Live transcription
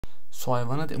So I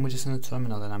wanted images in the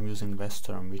terminal and I'm using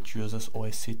WezTerm, which uses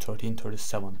OSC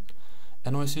 1337.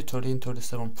 And OSC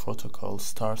 1337 protocol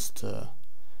starts the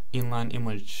inline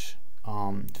image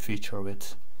feature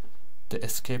with the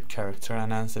escape character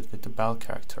and ends it with the bell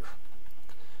character,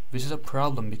 which is a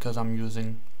problem because I'm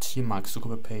using tmux to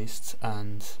copy paste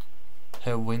and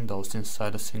have windows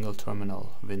inside a single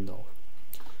terminal window.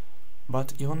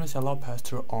 But even with allow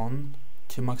pass-through on,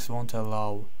 tmux won't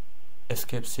allow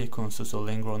escape sequences to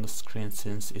linger on the screen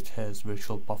since it has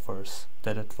virtual buffers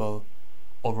that it will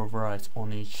overwrite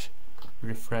on each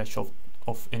refresh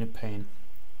of any pane.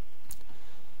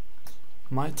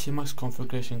 My tmux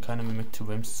configuration kind of mimicked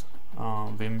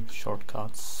Vim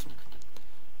shortcuts,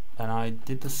 and I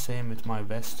did the same with my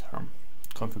WezTerm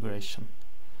configuration.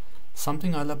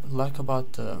 Something I like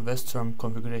about the WezTerm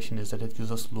configuration is that it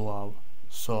uses luau,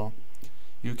 so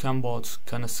you can both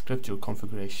kind of script your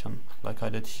configuration like I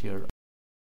did here.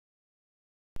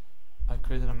 I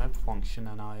created a map function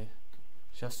and I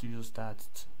just used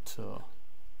that to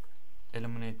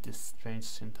eliminate this strange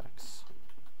syntax.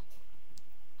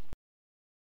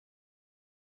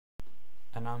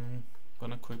 And I'm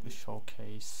gonna quickly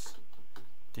showcase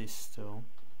this too.